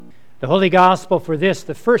The Holy Gospel for this,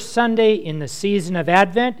 the first Sunday in the season of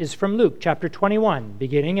Advent, is from Luke chapter 21,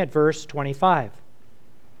 beginning at verse 25.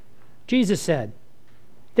 Jesus said,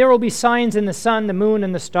 "There will be signs in the sun, the moon,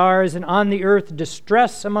 and the stars, and on the earth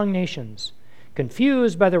distress among nations,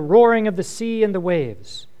 confused by the roaring of the sea and the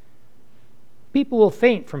waves. People will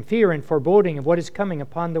faint from fear and foreboding of what is coming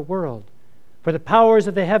upon the world, for the powers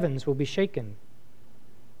of the heavens will be shaken.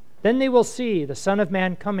 Then they will see the Son of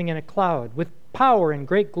Man coming in a cloud with power and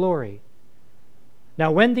great glory. Now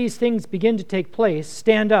when these things begin to take place,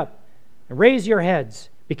 stand up and raise your heads,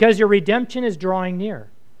 because your redemption is drawing near."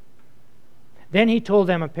 Then he told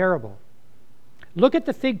them a parable. "Look at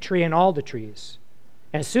the fig tree and all the trees.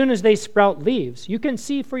 As soon as they sprout leaves, you can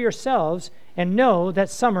see for yourselves and know that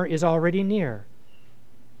summer is already near.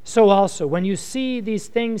 So also, when you see these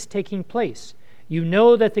things taking place, you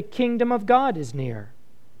know that the kingdom of God is near.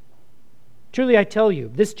 Truly I tell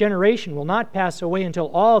you, this generation will not pass away until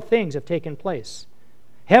all things have taken place.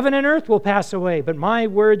 Heaven and earth will pass away, but my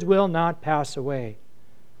words will not pass away.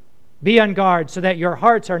 Be on guard so that your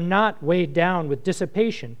hearts are not weighed down with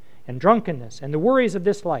dissipation and drunkenness and the worries of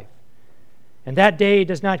this life, and that day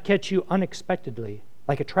does not catch you unexpectedly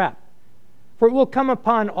like a trap. For it will come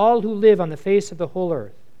upon all who live on the face of the whole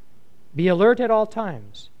earth. Be alert at all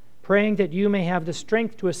times, praying that you may have the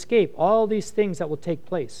strength to escape all these things that will take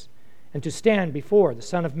place, and to stand before the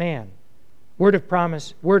Son of Man." Word of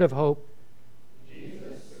promise, word of hope.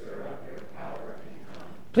 Jesus, stir up your power and come.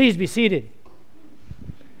 Please be seated.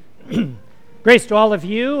 Grace to all of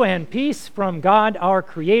you and peace from God our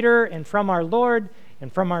Creator and from our Lord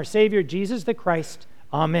and from our Savior Jesus the Christ.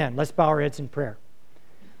 Amen. Let's bow our heads in prayer.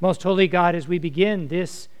 Most holy God, as we begin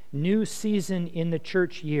this new season in the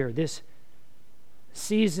church year, this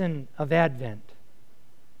season of Advent,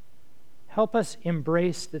 help us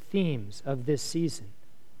embrace the themes of this season: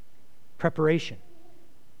 preparation,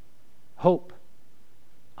 hope,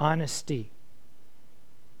 honesty,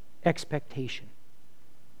 expectation.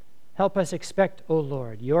 Help us expect, O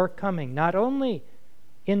Lord, your coming not only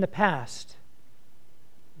in the past,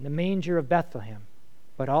 in the manger of Bethlehem,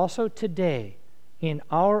 but also today in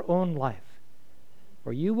our own life,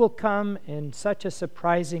 where you will come in such a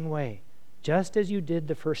surprising way, just as you did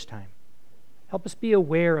the first time. Help us be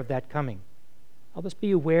aware of that coming. Help us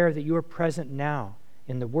be aware that you are present now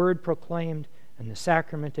in the word proclaimed and the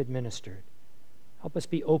sacrament administered. Help us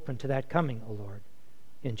be open to that coming, O Lord.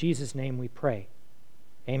 In Jesus' name we pray.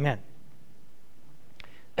 Amen.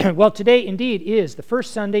 Well, today indeed is the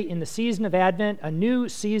first Sunday in the season of Advent, a new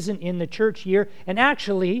season in the church year, and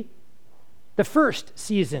actually the first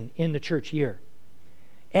season in the church year.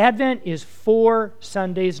 Advent is 4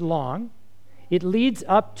 Sundays long. It leads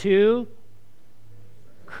up to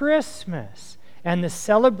Christmas and the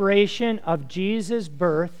celebration of Jesus'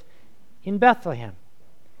 birth in Bethlehem.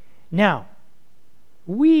 Now,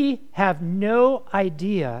 we have no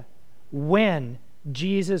idea when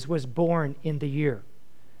Jesus was born in the year.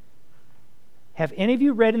 Have any of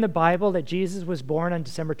you read in the Bible that Jesus was born on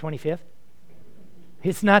December 25th?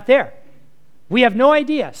 It's not there. We have no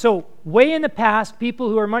idea. So way in the past, people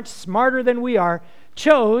who are much smarter than we are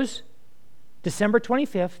chose December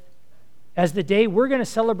 25th as the day we're going to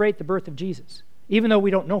celebrate the birth of Jesus, even though we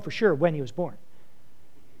don't know for sure when he was born.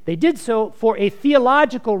 They did so for a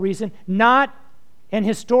theological reason, not an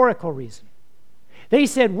historical reason. They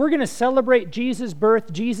said, we're going to celebrate Jesus'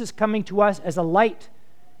 birth, Jesus coming to us as a light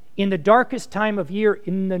in the darkest time of year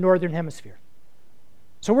in the northern hemisphere.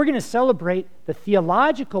 So we're going to celebrate the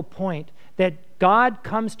theological point that God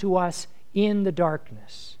comes to us in the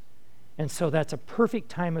darkness. And so that's a perfect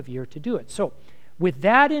time of year to do it. So with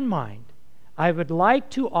that in mind, I would like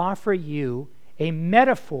to offer you a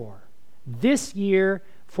metaphor this year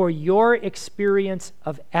for your experience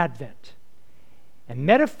of Advent. A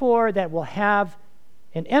metaphor that will have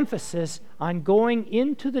an emphasis on going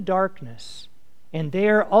into the darkness and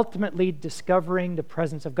there ultimately discovering the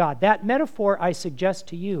presence of God. That metaphor, I suggest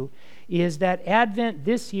to you, is that Advent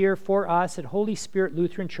this year for us at Holy Spirit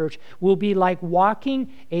Lutheran Church will be like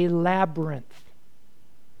walking a labyrinth.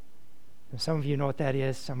 And some of you know what that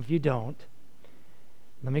is, some of you don't.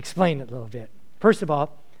 Let me explain it a little bit. First of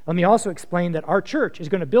all, let me also explain that our church is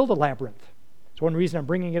going to build a labyrinth. It's one reason I'm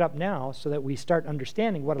bringing it up now, so that we start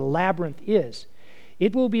understanding what a labyrinth is.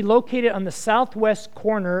 It will be located on the southwest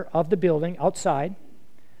corner of the building, outside,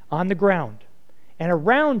 on the ground. And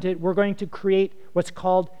around it, we're going to create what's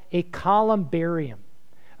called a columbarium.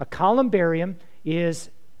 A columbarium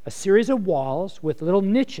is a series of walls with little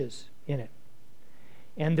niches in it.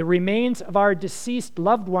 And the remains of our deceased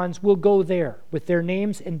loved ones will go there with their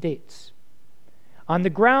names and dates. On the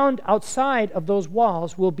ground outside of those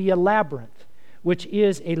walls will be a labyrinth which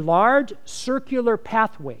is a large circular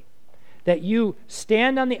pathway that you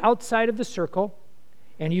stand on the outside of the circle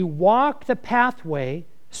and you walk the pathway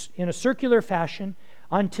in a circular fashion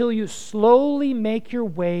until you slowly make your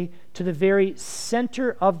way to the very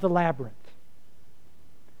center of the labyrinth.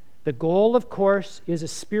 The goal, of course, is a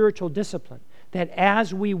spiritual discipline, that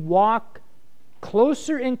as we walk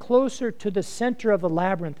closer and closer to the center of the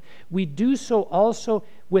labyrinth, we do so also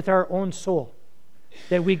with our own soul,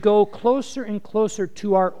 that we go closer and closer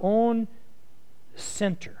to our own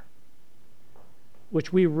center,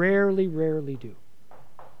 which we rarely do.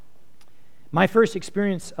 My first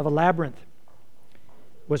experience of a labyrinth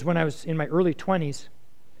was when I was in my early 20s,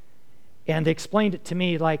 and they explained it to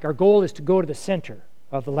me like our goal is to go to the center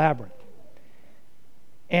of the labyrinth.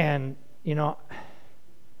 And, you know,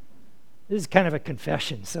 this is kind of a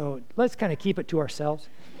confession, so let's kind of keep it to ourselves.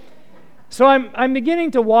 So I'm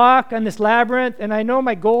beginning to walk on this labyrinth, and I know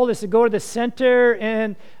my goal is to go to the center,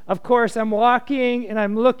 and of course I'm walking, and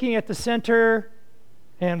I'm looking at the center,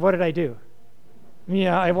 and what did I do?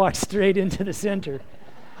 Yeah, I walked straight into the center.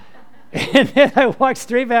 And then I walked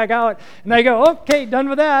straight back out, and I go, okay, done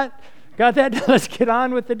with that. Got that, let's get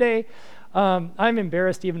on with the day. I'm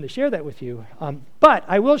embarrassed even to share that with you. But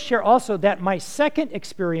I will share also that my second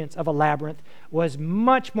experience of a labyrinth was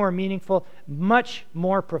much more meaningful, much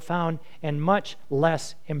more profound, and much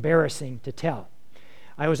less embarrassing to tell.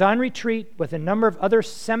 I was on retreat with a number of other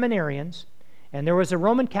seminarians, and there was a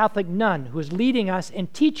Roman Catholic nun who was leading us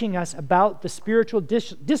and teaching us about the spiritual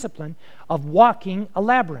discipline of walking a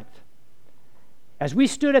labyrinth. As we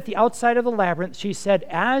stood at the outside of the labyrinth, she said,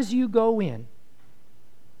 as you go in,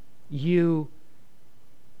 you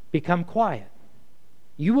become quiet.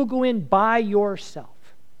 You will go in by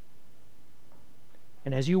yourself.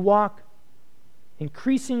 And as you walk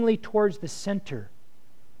increasingly towards the center,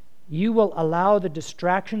 you will allow the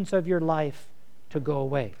distractions of your life to go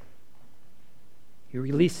away. You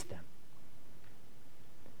release them.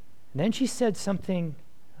 And then she said something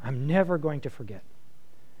I'm never going to forget.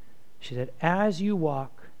 She said, as you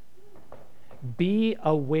walk, be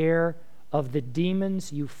aware of the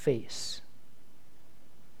demons you face.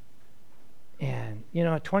 And, you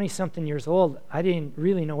know, at 20-something years old, I didn't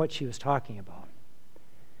really know what she was talking about.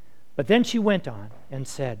 But then she went on and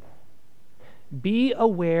said, be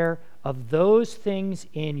aware of those things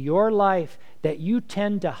in your life that you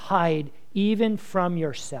tend to hide even from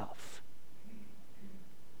yourself.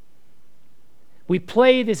 We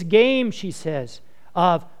play this game, she says,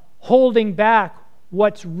 of holding back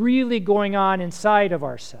what's really going on inside of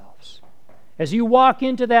ourselves. As you walk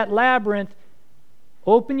into that labyrinth,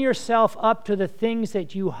 open yourself up to the things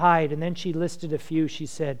that you hide. And then she listed a few. She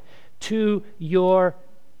said, to your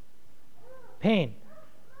pain,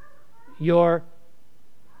 your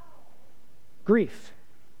grief,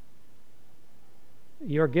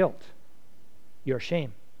 your guilt, your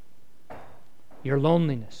shame, your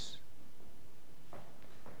loneliness.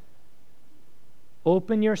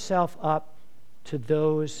 Open yourself up to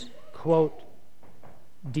those, quote,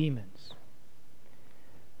 demons.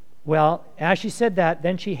 Well, as she said that,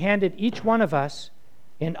 then she handed each one of us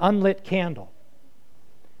an unlit candle.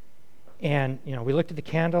 And, you know, we looked at the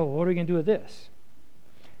candle, what are we going to do with this?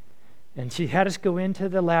 And she had us go into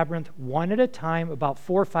the labyrinth one at a time, about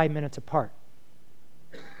 4 or 5 minutes apart.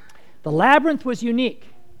 The labyrinth was unique.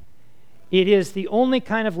 It is the only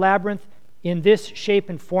kind of labyrinth in this shape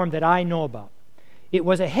and form that I know about. It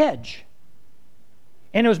was a hedge.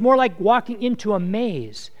 And it was more like walking into a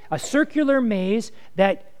maze, a circular maze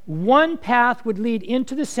that one path would lead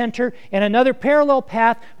into the center and another parallel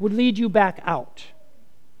path would lead you back out.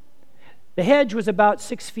 The hedge was about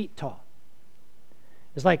 6 feet tall.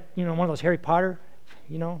 It's like, you know, one of those Harry Potter,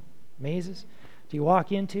 you know, mazes do you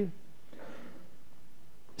walk into.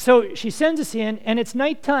 So she sends us in, and it's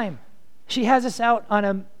nighttime. She has us out on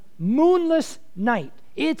a moonless night.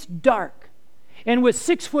 It's dark. And with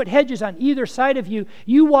 6-foot hedges on either side of you,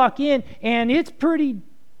 you walk in, and it's pretty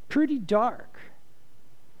dark.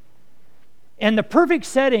 And the perfect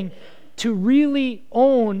setting to really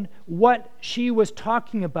own what she was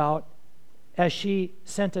talking about as she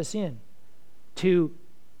sent us in, to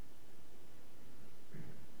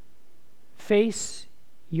face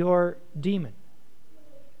your demon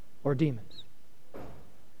or demons.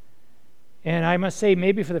 And I must say,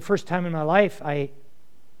 maybe for the first time in my life, I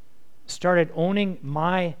started owning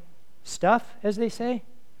my stuff, as they say.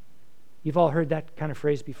 You've all heard that kind of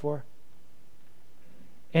phrase before.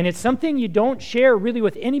 And it's something you don't share really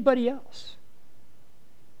with anybody else.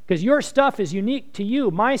 Because your stuff is unique to you,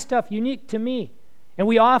 my stuff unique to me. And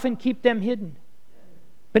we often keep them hidden.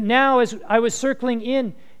 But now, as I was circling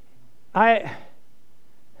in,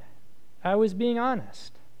 I was being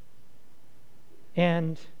honest.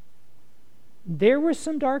 And there was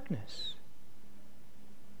some darkness.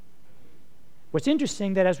 What's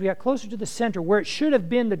interesting that as we got closer to the center, where it should have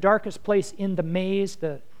been the darkest place in the maze,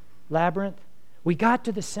 the labyrinth, we got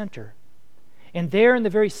to the center. And there in the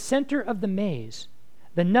very center of the maze,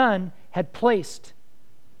 the nun had placed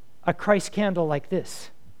a Christ candle like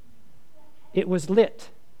this. It was lit.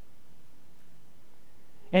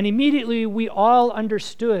 And immediately we all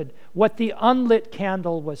understood what the unlit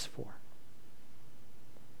candle was for.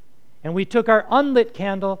 And we took our unlit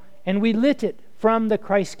candle and we lit it from the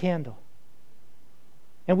Christ candle.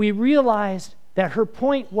 And we realized that her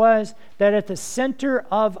point was that at the center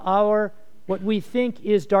of our, what we think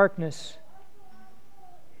is darkness,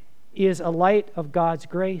 is a light of God's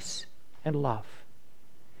grace and love,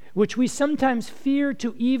 which we sometimes fear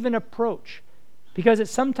to even approach because it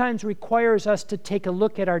sometimes requires us to take a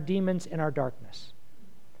look at our demons and our darkness,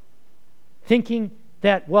 thinking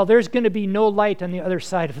that, well, there's going to be no light on the other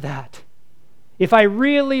side of that. If I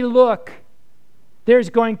really look, there's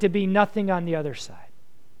going to be nothing on the other side.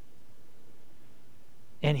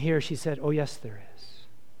 And here she said, oh, yes, there is.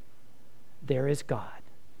 There is God.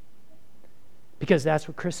 Because that's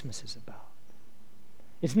what Christmas is about.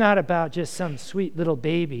 It's not about just some sweet little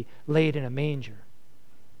baby laid in a manger.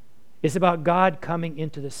 It's about God coming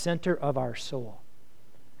into the center of our soul,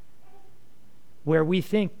 where we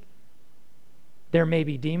think there may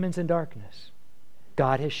be demons and darkness.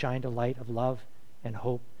 God has shined a light of love and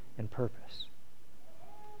hope and purpose.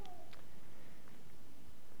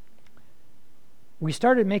 We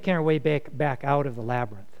started making our way back out of the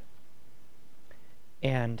labyrinth.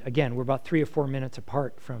 And again, we're about 3 or 4 minutes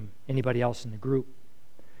apart from anybody else in the group.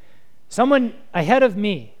 Someone ahead of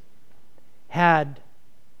me had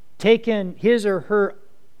taken his or her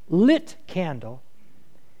lit candle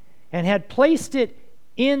and had placed it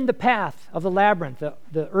in the path of the labyrinth.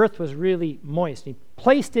 The earth was really moist. He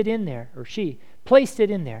placed it in there, or she placed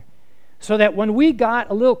it in there, so that when we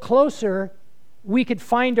got a little closer, we could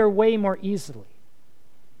find our way more easily.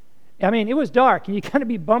 I mean, it was dark, and you kind of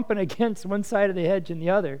be bumping against one side of the hedge and the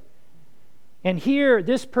other. And here,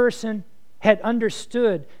 this person had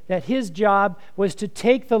understood that his job was to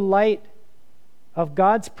take the light of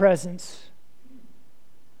God's presence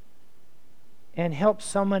and help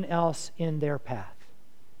someone else in their path.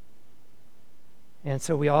 And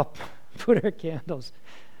so we all put our candles.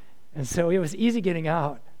 And so it was easy getting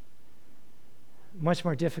out, much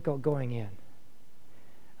more difficult going in.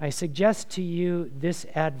 I suggest to you this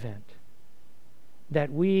Advent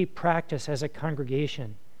that we practice as a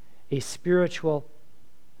congregation a spiritual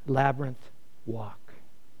labyrinth walk.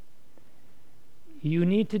 You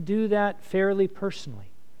need to do that fairly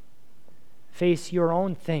personally. Face your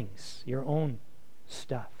own things, your own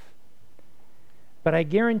stuff. But I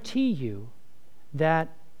guarantee you that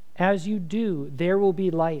as you do, there will be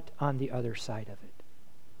light on the other side of it,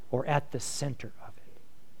 or at the center of it.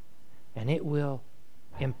 And it will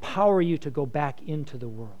empower you to go back into the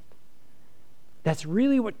world. That's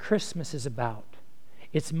really what Christmas is about.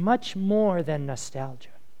 It's much more than nostalgia.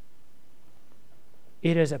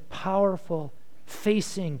 It is a powerful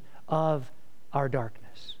facing of our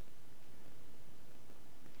darkness.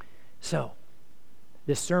 So,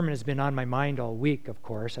 this sermon has been on my mind all week, of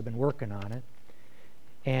course. I've been working on it.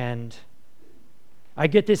 And I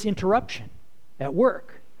get this interruption at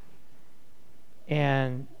work.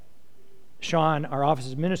 And Sean, our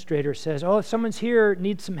office administrator, says, oh, if someone's here,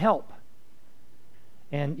 needs some help.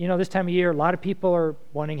 And, you know, this time of year, a lot of people are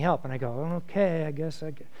wanting help. And I go, okay, I guess.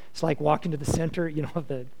 It's like walking to the center, you know, of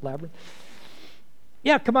the labyrinth.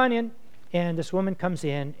 Yeah, come on in. And this woman comes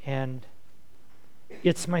in, and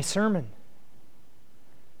it's my sermon.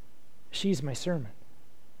 She's my sermon.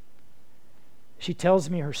 She tells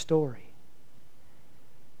me her story.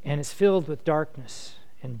 And it's filled with darkness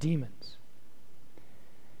and demons.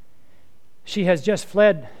 She has just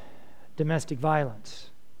fled domestic violence.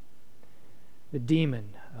 The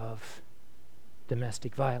demon of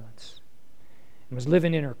domestic violence, and was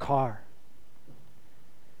living in her car.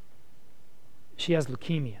 She has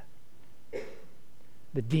leukemia,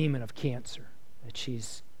 the demon of cancer that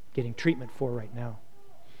she's getting treatment for right now.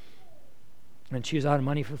 And she was out of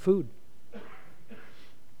money for food.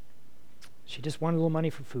 She just wanted a little money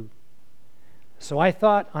for food. So I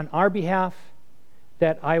thought on our behalf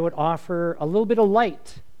that I would offer a little bit of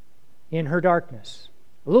light in her darkness,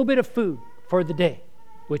 a little bit of food for the day,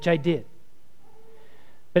 which I did.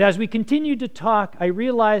 But as we continued to talk, I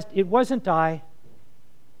realized it wasn't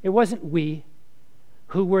we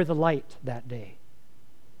who were the light that day.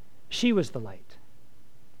 She was the light.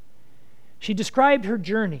 She described her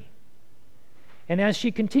journey And as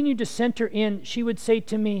she continued to center in, she would say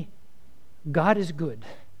to me, God is good.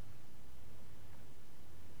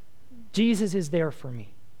 Jesus is there for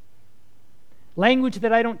me. Language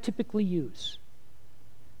that I don't typically use,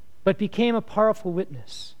 but became a powerful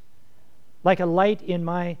witness, like a light in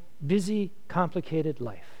my busy, complicated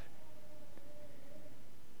life.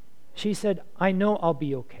 She said, I know I'll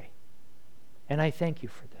be okay, and I thank you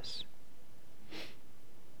for this.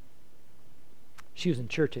 She was in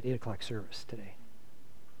church at 8 o'clock service today.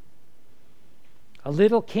 A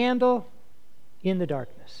little candle in the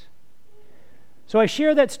darkness. So I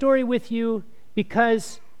share that story with you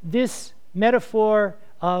because this metaphor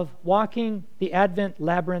of walking the Advent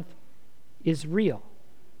labyrinth is real.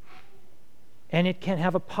 And it can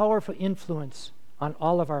have a powerful influence on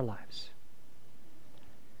all of our lives.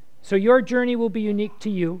 So your journey will be unique to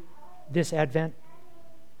you this Advent.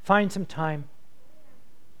 Find some time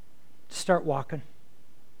to start walking.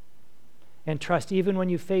 And trust, even when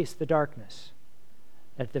you face the darkness,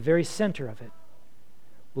 that at the very center of it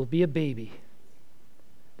will be a baby,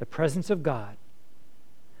 the presence of God,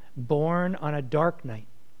 born on a dark night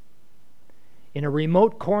in a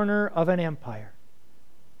remote corner of an empire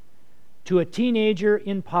to a teenager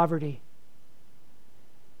in poverty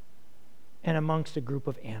and amongst a group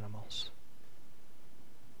of animals.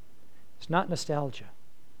 It's not nostalgia.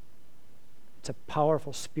 It's a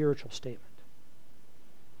powerful spiritual statement.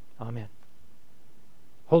 Amen.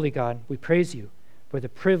 Holy God, we praise you for the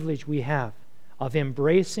privilege we have of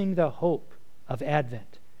embracing the hope of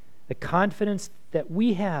Advent, the confidence that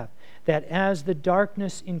we have that as the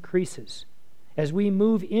darkness increases, as we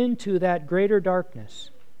move into that greater darkness,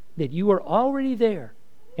 that you are already there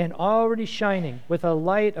and already shining with a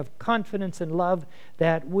light of confidence and love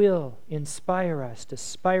that will inspire us to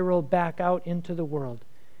spiral back out into the world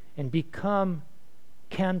and become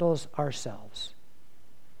candles ourselves,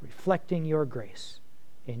 reflecting your grace.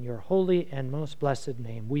 In your holy and most blessed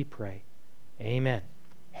name we pray. Amen.